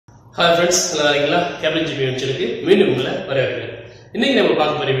Hi friends, நல்லா இருக்கீங்களா? Captain GB வெப்சைட்டுக்கு மீண்டும் உங்களை வரவேற்கிறேன். இன்னைக்கு நம்ம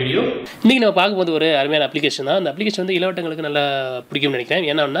பார்க்க போற வீடியோ இன்னைக்கு நம்ம பார்க்கும்போது ஒரு அருமையான அப்ளிகேஷன் தான். அந்த அப்ளிகேஷன் வந்து இளவட்டங்களுக்கு நல்லா பிடிக்கும்னு நினைக்கிறேன்.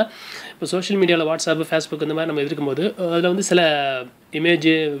 ஏன்னா இப்போ சோஷியல் மீடியாவில் வாட்ஸ்அப், ஃபேஸ்புக் இந்த மாதிரி நம்ம இருக்கும்போது அதில் வந்து சில இமேஜ்,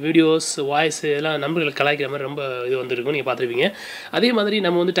 வீடியோஸ், வாய்ஸ் எல்லாம் நம்பர்களை கலாய்க்கிற மாதிரி ரொம்ப இது வந்துருக்கும், நீங்கள் பார்த்துருப்பீங்க. அதே மாதிரி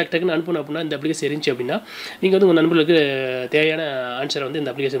நம்ம வந்து டக்குன்னு அனுப்பணும் அப்படின்னா இந்த அப்ளிகேஷன் இருந்துச்சு அப்படின்னா நீங்கள் வந்து உங்கள் நண்பர்களுக்கு தேவையான ஆன்சரை வந்து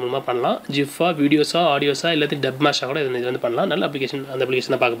இந்த அப்ளிகேஷன் மூலமாக பண்ணலாம். ஜிஃபா, வீடியோஸா, ஆடியோஸா இல்லாட்டி டப் மேஷாக கூட இது வந்து பண்ணலாம். நல்ல அப்ளிகேஷன். அந்த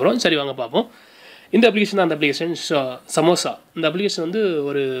அப்ளிகேஷன் தான் பார்க்க போகிறோம். சரி, வாங்க பார்ப்போம். இந்த அப்ளிகேஷன் தான் அந்த அப்ளிகேஷன் சமோசா. இந்த அப்ளிகேஷன் வந்து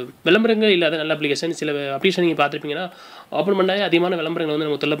ஒரு விளம்பரங்கள் இல்லாத நல்ல அப்ளிகேஷன். சில அப்ளிகேஷன் நீங்கள் பார்த்துருப்பீங்கன்னா ஓப்பன் பண்ணாலே அதிகமான விளம்பரங்கள் வந்து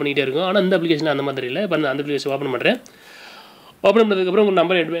நம்ம தொல்லை பண்ணிகிட்டே இருக்கும். ஆனால் இந்த அப்ளிகேஷன் அந்த மாதிரி இல்லை. இப்போ அந்த அப்ளிகேஷன் ஓப்பன் பண்ணுறேன். ஓப்பன் பண்ணதுக்கப்புறம் உங்கள்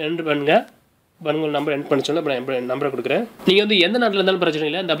நம்பர் என்ட்ரு பண்ணுங்கள். உங்கள் நம்பர் என்ட்ரு பண்ண சொல்ல அப்புறம் நம்பரை கொடுக்குறேன். நீங்கள் வந்து எந்த நாட்டில் இருந்தாலும் பிரச்சனை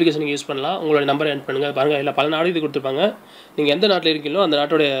இல்லை, இந்த அப்ளிகேஷன் நீங்கள் யூஸ் பண்ணலாம். உங்களோட நம்பரை என்ட்ரு பண்ணுங்கள். பாருங்கள், இல்லை பல நாடு இது கொடுத்துருப்பாங்க. நீங்கள் எந்த நாட்டில் இருக்கீங்களோ அந்த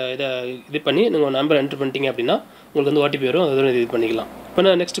நாட்டோட இதை இது பண்ணி நீங்கள் நம்பர் என்ட்ரு பண்ணிட்டீங்க அப்படின்னா உங்களுக்கு வந்து ஓடிபி வரும். அதோட இது பண்ணிக்கலாம். இப்போ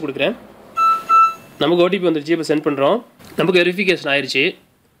நான் நெக்ஸ்ட் கொடுக்குறேன். நமக்கு ஓடிபி வந்துருச்சு. இப்போ சென்ட் பண்ணுறோம். நமக்கு வெரிஃபிகேஷன் ஆயிடுச்சு.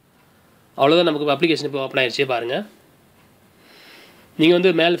 அவ்வளோதான். நமக்கு அப்ளிகேஷன் இப்போ ஓப்பன் ஆயிடுச்சு. பாருங்கள், நீங்கள்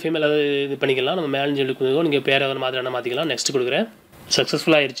வந்து மேல் ஃபீமேல் அதாவது இது பண்ணிக்கலாம். நம்ம மேல்னு சொல்லி கொடுக்கணும். நீங்கள் பேரை மாற்றிக்கலாம். நெக்ஸ்ட் கொடுக்குறேன்.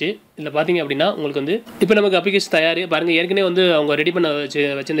 சக்ஸஸ்ஃபுல் ஆயிடுச்சு. இல்லை பார்த்தீங்க அப்படின்னா உங்களுக்கு வந்து இப்போ நமக்கு அப்ளிகேஷன் தயார். பாருங்கள், ஏற்கனவே வந்து அவங்க ரெடி பண்ண வச்சு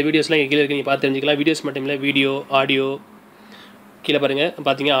இந்த வீடியோஸ்லாம் இங்கே கீழே இருக்கு. நீங்கள் பார்த்து தெரிஞ்சுக்கலாம். வீடியோஸ் மட்டும் இல்லை, வீடியோ, ஆடியோ கீழே பாருங்கள்.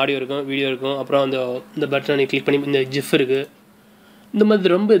 பார்த்தீங்க, ஆடியோ இருக்கும், வீடியோ இருக்கும். அப்புறம் இந்த பட்டனை நீங்கள் கிளிக் பண்ணி இந்த ஜிஃப் இருக்குது. இந்த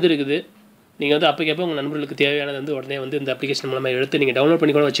மாதிரி ரொம்ப இது இருக்குது. நீங்கள் வந்து அப்போக்கப்போ உங்கள் நண்பர்களுக்கு தேவையானது வந்து உடனே வந்து இந்த அப்ளிகேஷன் மூலமாக எடுத்து நீங்கள் டவுன்லோட்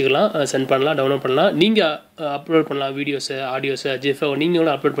பண்ணி கூட வச்சுக்கலாம். சென்ட் பண்ணலாம், டவுன்லோட் பண்ணலாம். நீங்கள் அப்லோட் பண்ணலாம். வீடியோஸு, ஆடியோஸு, ஜிஃபை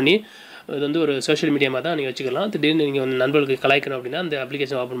நீங்களும் அப்லோட் பண்ணி இது வந்து ஒரு சோஷியல் மீடியாமாக தான் நீங்கள் வச்சுக்கலாம். திடீர்னு நீங்கள் வந்து நண்பர்களுக்கு கலாய்க்கணும் அப்படின்னா அந்த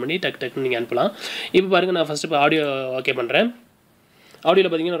அப்ளிகேஷன் ஓப்பன் பண்ணி டக்குன்னு நீங்கள் அனுப்பலாம். இப்போ பாருங்கள், நான் ஃபஸ்ட்டு இப்போ ஆடியோ ஓகே பண்ணுறேன்.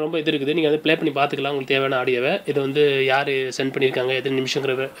 ஆடியோவில் பார்த்தீங்கன்னா ரொம்ப இது இருக்குது. நீங்கள் வந்து ப்ளே பண்ணி பார்த்துக்கலாம் உங்களுக்கு தேவையான ஆடியோவை. இது வந்து யார் சென்ட் பண்ணியிருக்காங்க, எத்தனை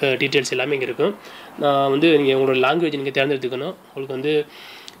நிமிஷங்கிற டீட்டெயில்ஸ் எல்லாமே இங்கே இருக்கும். நான் வந்து நீங்கள் உங்களோட லாங்குவேஜ் நீங்கள் தேர்ந்தெடுத்துக்கணும். உங்களுக்கு வந்து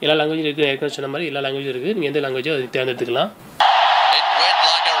எல்லா லாங்குவேஜும் இருக்குது. ஏற்கனவே சொன்ன மாதிரி எல்லா லாங்குவேஜும் இருக்குது. நீங்கள் எந்த லாங்குவேஜோ அது தேர்ந்தெடுத்துக்கலாம்.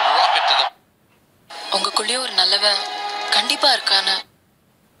 உங்களுக்குள்ளேயே ஒரு நல்லவன் கண்டிப்பாக இருக்கானு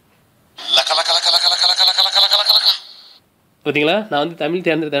பார்த்தீங்களா, நான் வந்து தமிழ்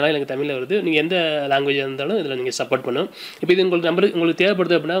தேர்ந்தெடுத்தனால எனக்கு தமிழில் வருது. நீங்கள் எந்த லாங்குவேஜாக இருந்தாலும் இதில் நீங்கள் சப்போர்ட் பண்ணணும். இப்போ இது உங்களுக்கு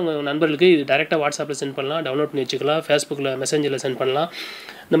தேவைப்படுது அப்படின்னா உங்கள் நண்பர்களுக்கு இது டேரெக்டாக வாட்ஸ்அப்பில் சென்ட் பண்ணலாம், டவுன்லோட் பண்ணி வச்சுக்கலாம், ஃபேஸ்புக்கில் மெசேஞ்சரில் சென்ட் பண்ணலாம்.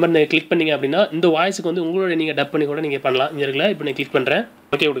 இந்த மாதிரி நீங்கள் கிளிக் பண்ணிங்க அப்படின்னா இந்த வாய்ஸுக்கு வந்து உங்களோட நீங்கள் டப் பண்ணி கூட நீங்கள் பண்ணலாம். இங்கே இருக்குல்ல, இப்போ நான் கிளிக் பண்ணுறேன்.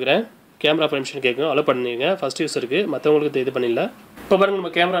 ஓகே கொடுக்குறேன். கேமரா பர்மிஷன் கேட்கும், அலோ பண்ணிடுங்க. ஃபஸ்ட் யூஸருக்கு, மற்றவங்களுக்கு இது பண்ணிடல. இப்போ பாருங்கள், நம்ம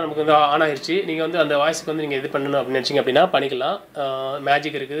கேமரா நமக்கு வந்து ஆன் ஆயிடுச்சு. நீங்கள் வந்து அந்த வாய்ஸுக்கு வந்து நீங்கள் இது பண்ணணும் அப்படின்னு நினச்சிங்க அப்படின்னா பண்ணிக்கலாம்.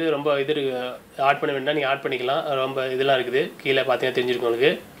 மேஜிக் இருக்குது, ரொம்ப இது ஆட் பண்ண வேண்டாம், நீங்கள் ஆட் பண்ணிக்கலாம். ரொம்ப இதெல்லாம் இருக்குது. கீழே பார்த்தீங்கன்னா தெரிஞ்சிருக்கும்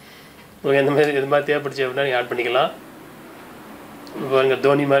உங்களுக்கு எந்த மாதிரி இது மாதிரி தேவைப்படுச்சு அப்படின்னா நீங்கள் ஆட் பண்ணிக்கலாம். இப்போ நீங்கள்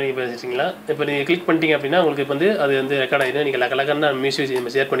தோனி மாதிரி பேசிட்டிங்களா. இப்போ நீங்கள் கிளிக் பண்ணிட்டீங்க அப்படின்னா உங்களுக்கு இப்போ வந்து அது வந்து ரெக்கார்ட் ஆகிடும். நீங்கள் லக்கன்னு மியூசிக்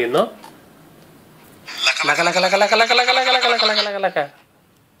நம்ம ஷேர் பண்ணியிருந்தோம்.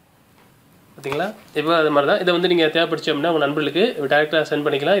 பார்த்தீங்களா, இப்போ அது மாதிரி தான். இதை வந்து நீங்கள் தேவைப்படுச்சு அப்படின்னா உங்கள் நண்பர்களுக்கு டேரெக்டாக சென்ட்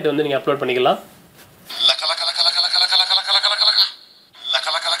பண்ணிக்கலாம். இதை வந்து நீங்கள் அப்லோட் பண்ணிக்கலாம்.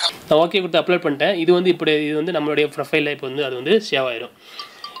 நான் ஓகே கொடுத்து அப்லோட் பண்ணிட்டேன். இது வந்து நம்மளுடைய ப்ரொஃபைலில் இப்போ வந்து அது வந்து சேவ் ஆயிடும்.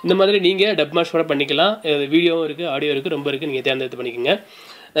 இந்த மாதிரி நீங்கள் டப் மேஷ் கூட பண்ணிக்கலாம். வீடியோவும் இருக்குது, ஆடியோ இருக்குது, ரொம்ப இருக்குது. நீங்கள் தேர்ந்தெடுத்து பண்ணிக்கோங்க.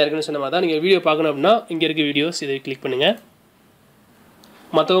 நான் ஏற்கனவே சொன்ன மாதிரி தான். நீங்கள் வீடியோ பார்க்கணும் அப்படின்னா இங்கே இருக்குது வீடியோஸ், இதை கிளிக் பண்ணுங்கள்.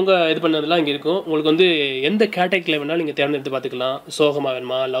 மற்றவங்க இது பண்ணதெல்லாம் இங்கே இருக்கும். உங்களுக்கு வந்து எந்த கேட்டகரியில் வேணாலும் நீங்கள் தேர்ந்தெடுத்து பார்த்துக்கலாம். சோகமாக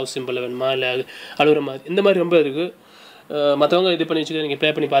வேணுமா, லவ் சிம்பிள் வேணுமா, இல்லை அழுகிற மாதிரி, இந்த மாதிரி ரொம்ப இருக்குது. மற்றவங்க இது பண்ணி வச்சுக்க நீங்கள்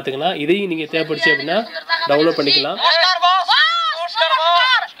ப்ளே பண்ணி பார்த்துக்கலாம். இதையும் நீங்கள் தேவைப்படுச்சு அப்படின்னா டவுன்லோட் பண்ணிக்கலாம்.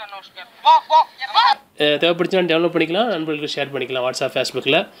 தேவைப்படுச்சுன்னா டவுன்லோட் பண்ணிக்கலாம், நண்பர்களுக்கு ஷேர் பண்ணிக்கலாம் வாட்ஸ்அப்,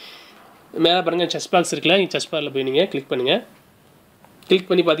 ஃபேஸ்புக்கில். மேலே பாருங்கள் செஸ் பாக்ஸ் இருக்குல்ல, செஸ் பாரில் போய் நீங்கள் கிளிக் பண்ணுங்கள். கிளிக்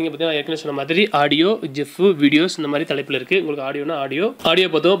பண்ணி பார்த்தீங்கன்னா ஏற்கனவே சொன்ன மாதிரி ஆடியோ, ஜிஃப், வீடியோஸ் இந்த மாதிரி தலைப்பில் இருக்குது. உங்களுக்கு ஆடியோனா ஆடியோ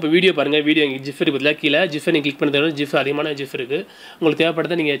பார்த்தோம். இப்போ வீடியோ பாருங்கள். வீடியோ இங்கே ஜிஃப் இருக்குது, கீழே ஜிஃபை நீங்கள் கிளிக் பண்ணி ஜிஃப் அதிகமான ஜிஃப் இருக்குது. உங்களுக்கு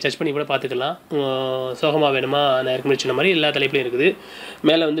தேவைப்படுறத நீங்கள் சர்ச் பண்ணி கூட பார்த்துக்கலாம். சோகமாக வேணுமா, நான் ஏற்கனவே சொன்ன மாதிரி எல்லா தலைப்புலையும் இருக்குது.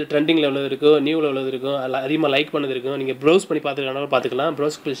 மேலே வந்து ட்ரெண்டிங்கில் உள்ளது இருக்கும், நியூவில் உள்ளது இருக்கும், அதிகமாக லைக் பண்ணது இருக்கும். நீங்கள் ப்ரௌஸ் பண்ணி பார்த்துக்கலாம்.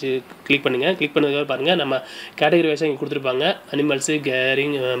 ப்ரௌஸ் கிளிக் பண்ணுங்கள். கிளிக் பண்ணதுக்காக பாருங்கள், நம்ம கேட்டகரி வைஸாக இங்கே கொடுத்துருப்பாங்க. அனிமல்ஸு,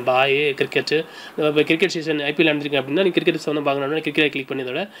 கேரிங், பாய், கிரிக்கெட்டு. இப்போ கிரிக்கெட் சீசன் ஐபிஎல் நடந்திருக்கு அப்படின்னா நீங்கள் கிரிக்கெட் சம்மந்தம் பார்க்கணும்னா கிரிக்கெட் கிளிக்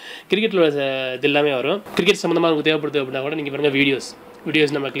பண்ணதோட கிரிக்கெட்டில் இது எல்லாமே வரும். கிரிக்கெட் சம்மந்தமாக உங்களுக்கு தேவைப்படுது அப்படின்னா கூட நீங்கள் பாருங்கள்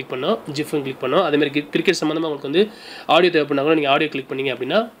வீடியோஸ் நம்ம கிளிக் பண்ணோம், ஜிஃபும் கிளிக் பண்ணோம். அதேமாதிரி கிரிக்கெட் சம்மந்தமாக உங்களுக்கு வந்து ஆடியோ தேவைப்படுனா கூட நீங்கள் ஆடியோ கிளிக் பண்ணிங்க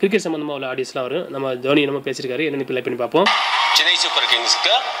அப்படின்னா கிரிக்கெட் சம்மந்தமாக உள்ள ஆடியோஸ்லாம் வரும். நம்ம தோனி நம்ம பேசியிருக்காரு, என்னென்னு ப்ளே பண்ணி பார்ப்போம். சென்னை சூப்பர்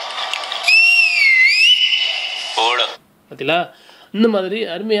கிங்ஸ்க்கு பார்த்தீங்களா, இந்த மாதிரி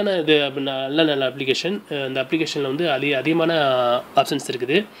அருமையான இது அப்படின்னா நல்ல அப்ளிகேஷன். இந்த அப்ளிகேஷனில் வந்து அதிகமான ஆப்ஷன்ஸ்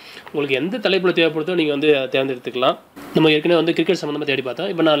இருக்குது. உங்களுக்கு எந்த தலைப்பில் தேவைப்படுதோ நீங்கள் வந்து தேர்ந்தெடுத்துக்கலாம். நம்ம ஏற்கனவே வந்து கிரிக்கெட் சம்மந்தமாக தேடி பார்த்தோம்.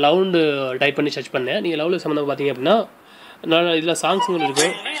 இப்போ நான் லவ்னு டைப் பண்ணி சர்ச் பண்ணேன். நீங்கள் லவ்வில் சம்மந்தமாக பார்த்தீங்க அப்படின்னா இதில் சாங்ஸுங்களும் இருக்குது.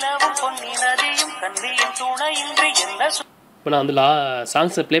 இப்போ நான் வந்து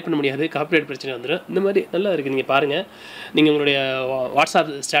சாங்ஸை ப்ளே பண்ண முடியாது, காப்பிரைட் பிரச்சனை வந்துடும். இந்த மாதிரி நல்லா இருக்குது, நீங்கள் பாருங்கள். நீங்கள் உங்களுடைய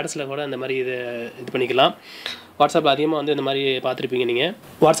வாட்ஸ்அப் ஸ்டேட்டஸில் கூட இந்த மாதிரி இது பண்ணிக்கலாம். வாட்ஸ்அப்பில் அதிகமாக வந்து இந்த மாதிரி பார்த்துருப்பீங்க நீங்கள்.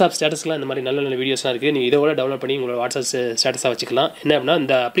 வாட்ஸ்அப் ஸ்டேட்டஸ்லாம் இந்த மாதிரி நல்ல வீடியோஸ்லாம் இருக்குது. நீங்கள் இதை கூட டெவலப் பண்ணி உங்களோட வாட்ஸ்அப் ஸ்டேட்டஸாக வச்சுக்கலாம். என்ன அப்படின்னா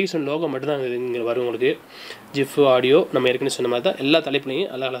இந்த அப்ளிகேஷன் லோகோ மட்டும் தான் இங்கே வரும் உங்களுக்கு. ஜிஃப், ஆடியோ, நம்ம ஏற்கனவே சொன்ன மாதிரி தான் எல்லா தலைப்புலையும்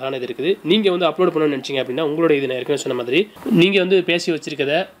அழகான இது இருக்குது. நீங்கள் வந்து அப்லோட் பண்ணணும்னு நினச்சிங்க அப்படின்னா உங்களோட இது நான் ஏற்கனவே சொன்ன மாதிரி நீங்கள் வந்து பேசி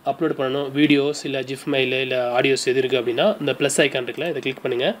வச்சிருக்கதை அப்லோட் பண்ணணும். வீடியோஸ் இல்லை ஜிஃப் மெயில் இல்லை ஆடியோஸ் எது இருக்குது அப்படின்னா இந்த ப்ளஸ் ஐக்கான் இருக்குல்ல, இதை கிளிக்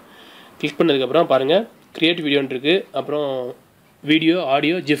பண்ணுங்கள். கிளிக் பண்ணதுக்கப்புறம் பாருங்கள் கிரியேட் வீடியோன்னு இருக்குது. அப்புறம் வீடியோ,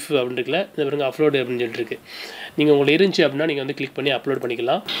 ஆடியோ, ஜிஃப் அப்படின்னு இருக்குல்ல, இந்த பாருங்க அப்லோடு அப்படின்னு சொல்லிட்டு இருக்குது. நீங்கள் உங்களுக்கு இருந்துச்சு அப்படின்னா நீங்கள் வந்து கிளிக் பண்ணி அப்லோட்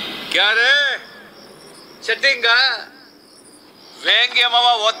பண்ணிக்கலாம்.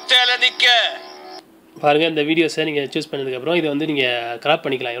 பாருங்கள் இந்த வீடியோஸை நீங்கள் சூஸ் பண்ணதுக்கப்புறம் இதை வந்து நீங்கள் கிராப்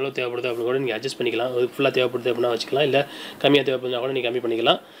பண்ணிக்கலாம். எவ்வளோ தேவைப்படுது அப்படின்னு கூட நீங்கள் அட்ஜஸ்ட் பண்ணிக்கலாம். ஃபுல்லாக தேவைப்படுது அப்படின்னா வச்சுக்கலாம், இல்லை கம்மியாக தேவைப்படுதுனா கூட நீங்கள் கம்மி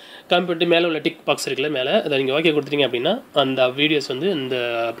பண்ணிக்கலாம். கம்மி பண்ணிட்டு மேலே உள்ள டிக் பாக்ஸ் இருக்குல்ல, மேலே அதை நீங்கள் ஓகே கொடுத்துட்டீங்க அப்படின்னா அந்த வீடியோஸ் வந்து இந்த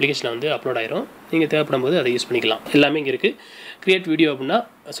அப்ளிகேஷனில் வந்து அப்லோட் ஆயிரும். நீங்கள் தேவைப்படும் போது அதை யூஸ் பண்ணிக்கலாம். எல்லாமே இங்கே இருக்குது. கிரியேட் வீடியோ அப்படின்னா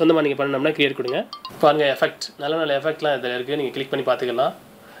சொந்தமாக நீங்கள் பண்ணணும்னா கிரியேட் கொடுங்க. பாருங்கள் எஃபெக்ட், நல்ல எஃபெக்ட்லாம் இதில் இருக்குது. நீங்கள் கிளிக் பண்ணி பார்த்துக்கலாம்.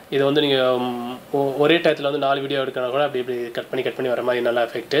 இதை வந்து நீங்கள் ஒரே டயத்தில் வந்து 4 வீடியோ எடுக்கணும் கூட அப்படி கட் பண்ணி வர மாதிரி நல்ல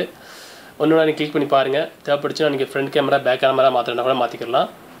எஃபெக்ட்டு. ஒன்று நீங்கள் கிளிக் பண்ணி பாருங்கள். தேவைப்படுச்சுன்னா நீங்கள் ஃப்ரண்ட் கேமரா, பேக் கேமரா மாற்றினா கூட மாற்றிக்கலாம்.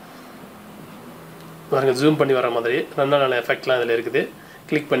 பாருங்கள் ஜூம் பண்ணி வர மாதிரி நல்ல எஃபெக்ட்லாம் இதில் இருக்குது.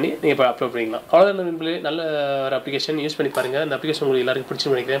 கிளிக் பண்ணி நீங்கள் இப்போ அப்லோட் பண்ணிக்கலாம். அவ்வளோதான். நல்ல ஒரு அப்ளிகேஷன் யூஸ் பண்ணி பாருங்கள். இந்த அப்ளிகேஷன் உங்களுக்கு எல்லாருக்கும்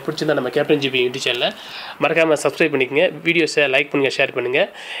பிடிச்சின்னு நினைக்கிறேன். பிடிச்சிருந்தா நம்ம கேப்டன் ஜிபி யூடியூப் சேனலில் மறக்காமல் சப்ஸ்கிரைப் பண்ணிக்கங்க. வீடியோஸை லைக் பண்ணுங்கள், ஷேர் பண்ணுங்கள்.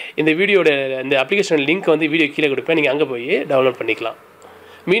 இந்த வீடியோட இந்த அப்ளிகேஷன் லிங்க் வந்து வீடியோ கீழே கொடுப்பேன். நீங்கள் அங்கே போய் டவுன்லோட் பண்ணிக்கலாம்.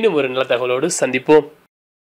 மீண்டும் ஒரு நல்ல தகவலோடு சந்திப்போம்.